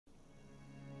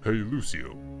Hey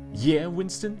Lucio, Yeah,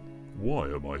 Winston? why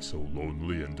am I so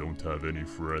lonely and don't have any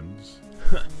friends?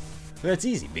 That's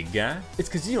easy, big guy. It's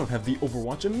cause you don't have the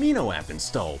Overwatch Amino app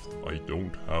installed. I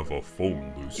don't have a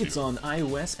phone, Lucio. It's on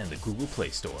iOS and the Google Play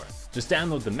Store. Just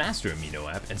download the Master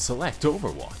Amino app and select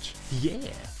Overwatch.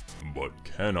 Yeah. But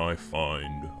can I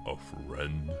find a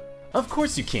friend? Of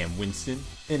course you can, Winston.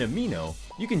 In Amino,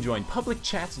 you can join public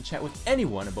chats and chat with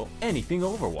anyone about anything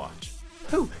Overwatch.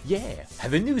 Oh, yeah.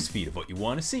 Have a newsfeed of what you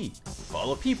want to see.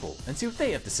 Follow people and see what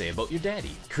they have to say about your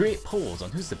daddy. Create polls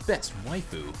on who's the best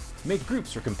waifu. Make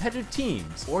groups for competitive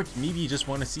teams. Or maybe you just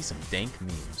want to see some dank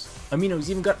memes.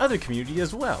 Amino's even got other community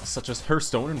as well, such as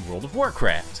Hearthstone and World of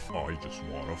Warcraft. I just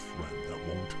want a friend that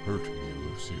won't hurt me,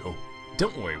 Lucio.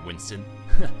 Don't worry, Winston.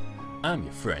 I'm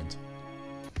your friend.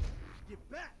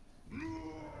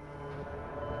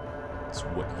 That's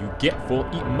what you get for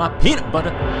eating my peanut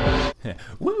butter.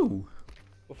 Woo!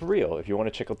 Well, for real, if you want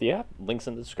to check out the app, links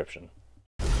in the description.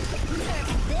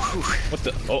 What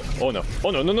the? Oh no. Oh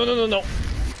no, no, no, no, no, no.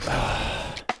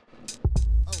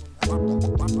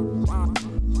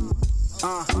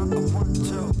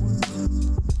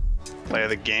 Play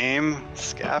the game,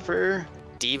 Scaffer.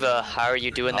 Diva, how are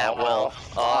you doing that well?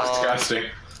 Disgusting.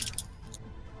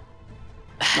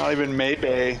 Not even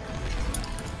Mayday.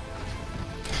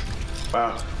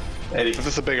 Wow. Eddie. Is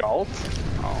this a big ult?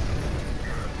 Oh.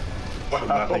 Wow.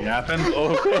 Nothing happened.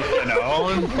 Okay. An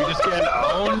own? We just get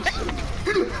owned?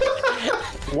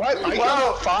 What? I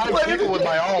got 5 people with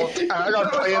my ult, and I got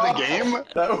to play in the game?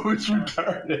 That was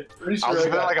retarded. I was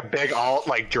feeling like a big ult,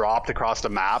 like, dropped across the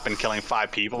map and killing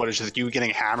 5 people, but it's just you getting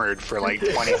hammered for like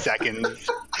 20 seconds.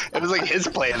 It was like his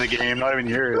play in the game, not even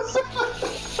yours.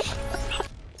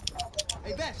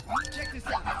 Hey, Beth, check this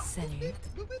out.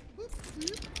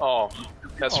 Oh,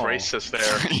 that's racist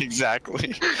there.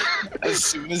 Exactly. As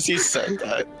soon as he said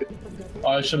that.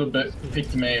 I should have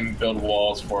picked me and build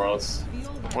walls for us.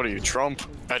 What are you, Trump?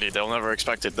 Eddy, they'll never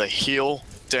expect it. The heal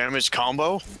damage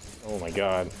combo? Oh my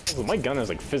god. Oh, my gun is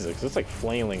like physics. It's like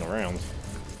flailing around.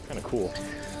 Kind of cool.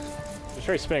 Just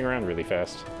try spinning around really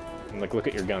fast. And like, look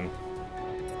at your gun.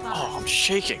 Oh, I'm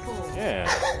shaking. Yeah.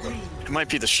 It might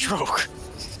be the stroke.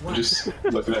 I'm just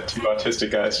looking at 2 autistic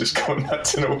guys just going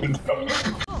nuts in a window.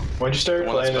 Why'd you start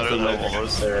playing as the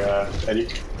Legends there, Eddie?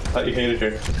 Thought you hated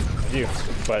her. You.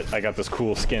 But I got this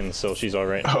cool skin, so she's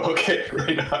alright. Oh, okay.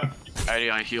 Right on.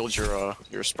 Eddy, I healed your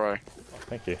spray.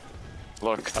 Thank you.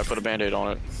 Look, I put a band-aid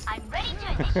on it. I'm ready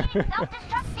to initiate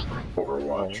self-destruct sequence.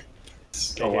 Overwatch.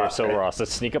 Okay, here, so Ross,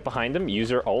 let's sneak up behind them,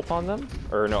 use your ult on them.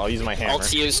 Or no, I'll use my hammer.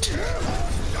 Ult's used.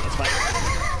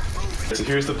 So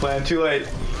here's the plan. Too late.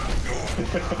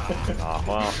 Oh,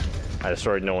 well. I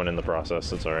destroyed no one in the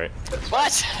process, it's alright.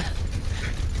 What?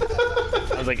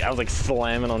 I was like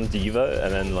slamming on Diva,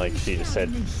 and then like she just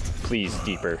said, please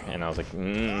deeper, and I was like,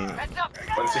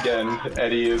 Once again,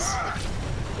 Eddie is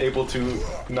able to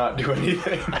not do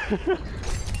anything.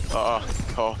 Oh.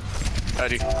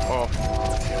 Eddy. Oh.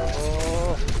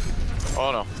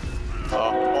 Oh no.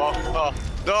 Oh.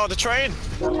 No, the train!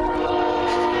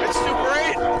 It's too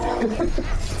great!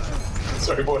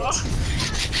 Sorry, boys.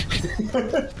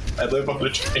 I live on the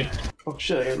train. Oh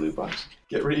shit, I got a loot box.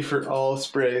 Get ready for all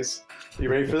sprays. You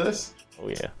ready for this? oh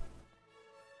yeah.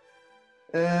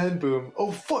 And boom.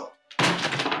 Oh fuck!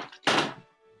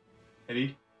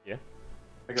 Eddie? Yeah?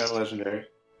 I got a legendary.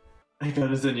 I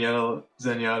got a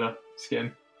Zenyatta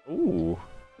skin. Ooh.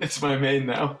 It's my main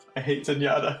now. I hate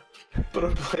Zenyatta, but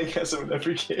I'm playing as him in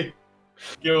every game.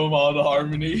 Give him all the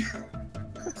harmony.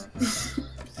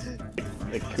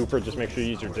 Like Cooper, just make sure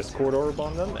you use your Discord orb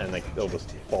on them, and like they'll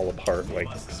just fall apart like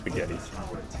spaghetti.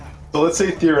 So let's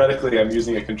say theoretically I'm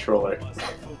using a controller.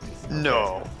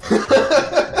 No.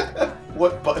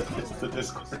 What button is the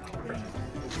Discord for?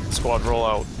 Squad roll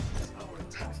out.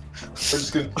 We're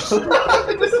just gonna.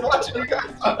 I'm just watching you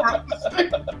guys.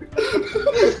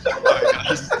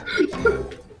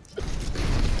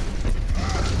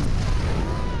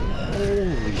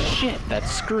 Holy shit, that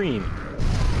scream!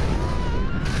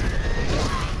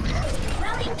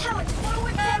 Routing power to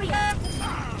forward area.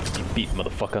 You beat,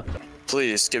 motherfucker.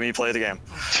 Please, give me play of the game.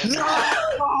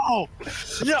 No!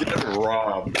 Get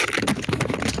robbed.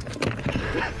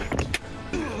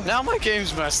 Now my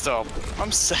game's messed up.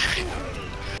 I'm sad.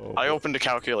 Oh. I opened a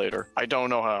calculator. I don't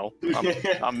know how.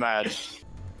 I'm mad.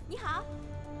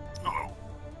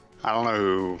 I don't know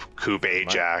who Coupe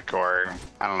Jack or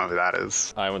I don't know who that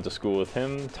is. I went to school with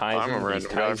him, Tyson. I'm a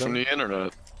random guy from the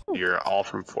internet. You're all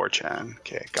from 4chan.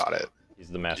 Okay, got it. He's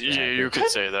the master. Yeah, you could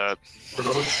say that.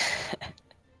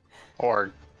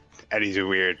 Or Eddie's a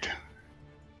weird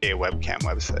gay webcam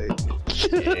website.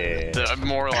 Yeah.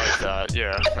 More like that,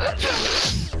 yeah.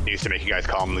 used to make you guys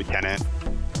call him Lieutenant.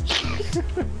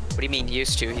 What do you mean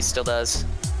used to? He still does.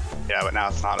 Yeah, but now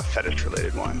it's not a fetish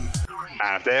related one.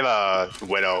 And if they have a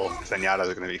Widow,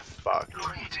 Zenyatta's gonna be fucked.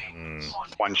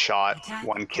 One shot,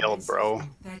 one kill, bro.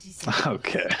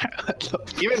 Okay.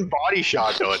 Even body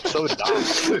shot though, it's so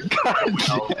dumb.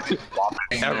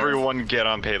 Everyone get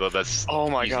on payload. That's. Oh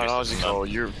my god,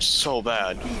 Ozzy, you're so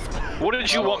bad. What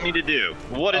did you want me to do?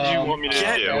 What did you want me to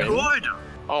Get do? good!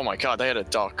 Oh my god, they had a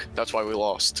duck. That's why we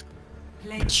lost.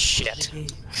 Shit.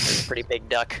 Pretty big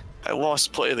duck. I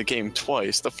lost play of the game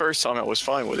twice. The first time I was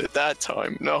fine with it. That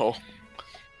time, no.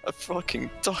 A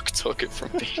fucking duck took it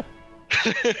from me.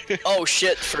 Oh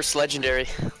shit, first legendary.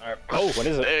 Oh, what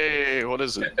is it? Hey, what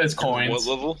is it? It's coins. What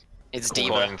level? It's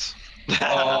Diva. Coins.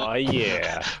 Oh,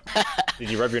 yeah. Did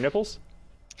you rub your nipples?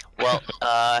 Well,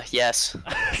 yes.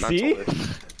 See?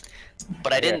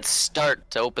 But I didn't start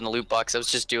to open the loot box. I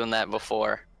was just doing that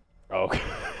before. Oh.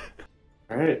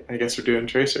 All right, I guess we're doing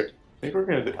Tracer. I think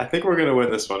we're gonna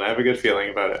win this one. I have a good feeling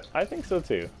about it. I think so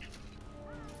too.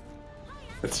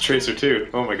 It's Tracer 2.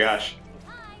 Oh my gosh.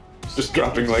 It's just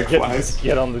dropping like flies.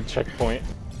 Get on the checkpoint.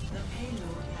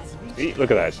 See, look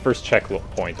at that. First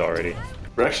checkpoint already.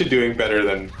 We're actually doing better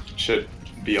than should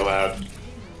be allowed.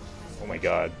 Oh my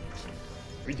god.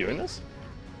 Are we doing this?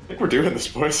 I think we're doing this,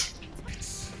 boys.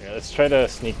 Yeah, let's try to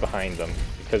sneak behind them.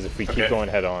 Because if we keep Okay. going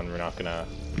head on, we're not gonna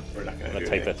do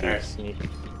type that anything. through. Alright. Sneak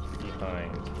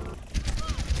behind.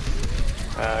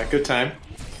 Good time.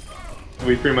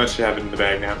 We pretty much have it in the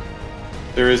bag now.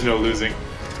 There is no losing.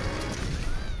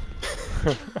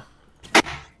 Did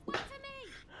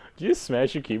you just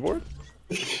smash your keyboard?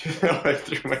 I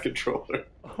threw my controller.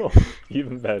 Oh,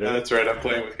 even better. Yeah, that's right, I'm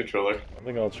playing with controller. I don't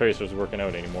think all Tracer's working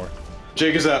out anymore.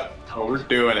 Jig is up. Oh, we're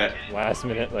doing it. Last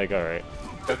minute, like, alright.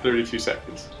 Got 32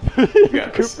 seconds.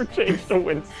 Got this. Cooper changed to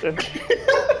Winston.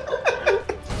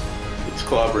 It's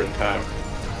clobbering time.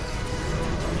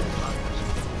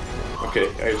 Okay,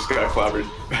 I just got clobbered.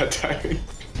 Bad timing.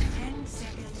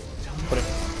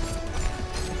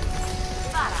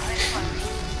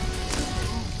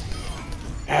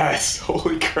 Yes,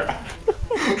 holy crap.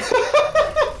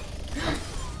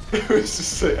 It was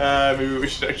just like, maybe we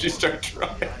should actually start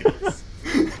trying.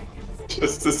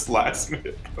 Just this last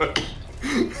minute push.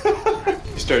 You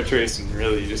start tracing,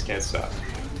 really, you just can't stop.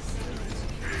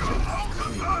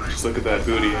 Just look at that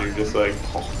booty and you're just like,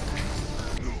 oh.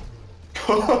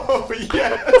 Oh,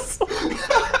 yes!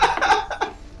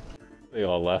 They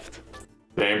all left.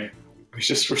 Damn, we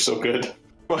just were so good.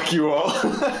 Fuck you all.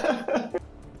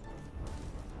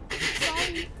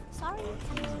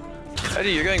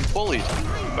 Eddie, you're getting bullied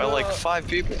by like 5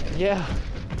 people. Yeah.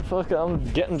 Fuck, I'm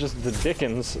getting just the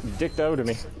dickens dicked out of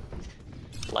me.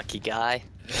 Lucky guy.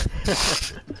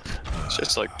 It's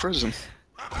just like prison.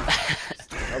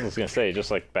 I was gonna say,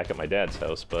 just like back at my dad's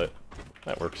house, but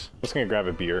that works. I'm just gonna grab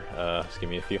a beer. Just give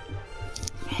me a few.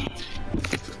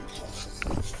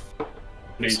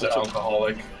 He's an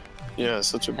alcoholic. Yeah,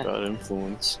 such a bad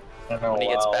influence. When he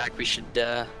gets back, we should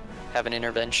have an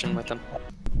intervention with him.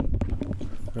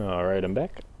 Alright, I'm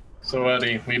back. So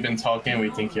Eddie, we've been talking, we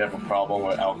think you have a problem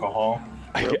with alcohol.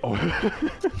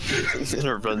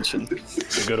 Intervention.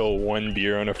 A good old one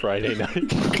beer on a Friday night.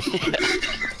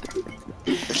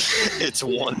 It's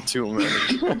one too many.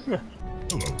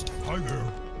 Hello. Hi there.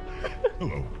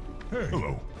 Hello. Hey.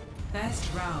 Hello.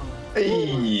 First round.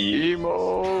 Hey!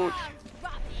 Emote.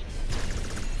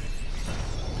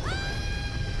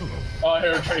 Oh, I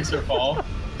heard Tracer fall.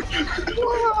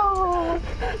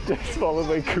 Just followed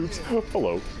by Coops.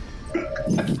 Hello.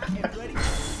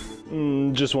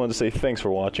 Just wanted to say thanks for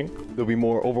watching. There'll be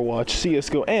more Overwatch,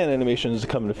 CSGO, and animations to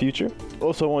come in the future.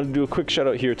 Also, I wanted to do a quick shout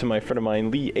out here to my friend of mine,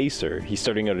 Lee Acer. He's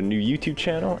starting out a new YouTube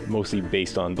channel, mostly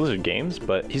based on Blizzard games,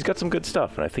 but he's got some good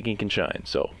stuff, and I think he can shine.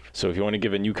 So if you want to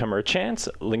give a newcomer a chance,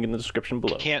 link in the description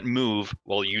below. You can't move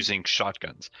while using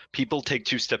shotguns. People take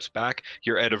 2 steps back,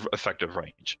 you're out of effective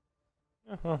range.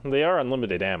 Well, they are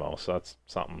unlimited ammo, so that's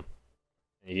something.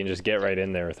 You can just get right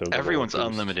in there with a Everyone's little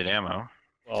boost. unlimited ammo.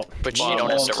 Well, But you don't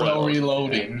have to reload.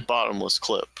 reloading. Bottomless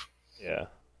clip. yeah.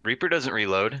 Reaper doesn't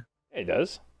reload. He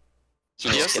does.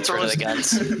 You just get rid of the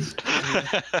guns.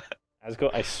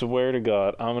 Asgo, I swear to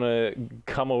God, I'm gonna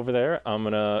come over there. I'm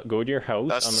gonna go to your house.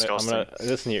 That's I'm gonna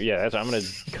listen here. Yeah, I'm gonna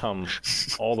come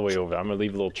all the way over. I'm gonna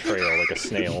leave a little trail like a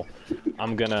snail.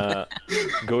 I'm gonna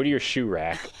go to your shoe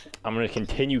rack. I'm gonna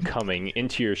continue coming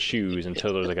into your shoes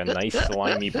until there's like a nice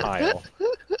slimy pile.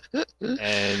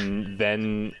 And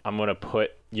then I'm gonna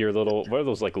put your little, what are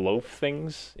those, like loaf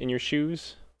things in your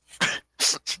shoes? What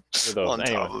are those? On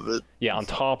Anyway, top of it. yeah, on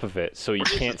top of it, so you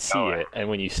can't see it. And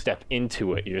when you step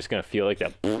into it, you're just gonna feel like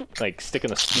that, like sticking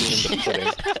the spoon in the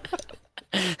pudding.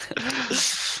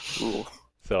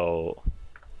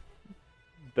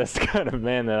 That's the kind of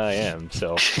man that I am,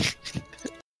 so.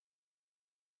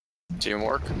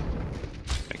 Teamwork.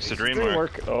 Thanks to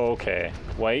Dreamwork. Okay.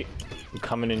 White, I'm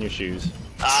coming in your shoes.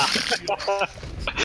 Ah!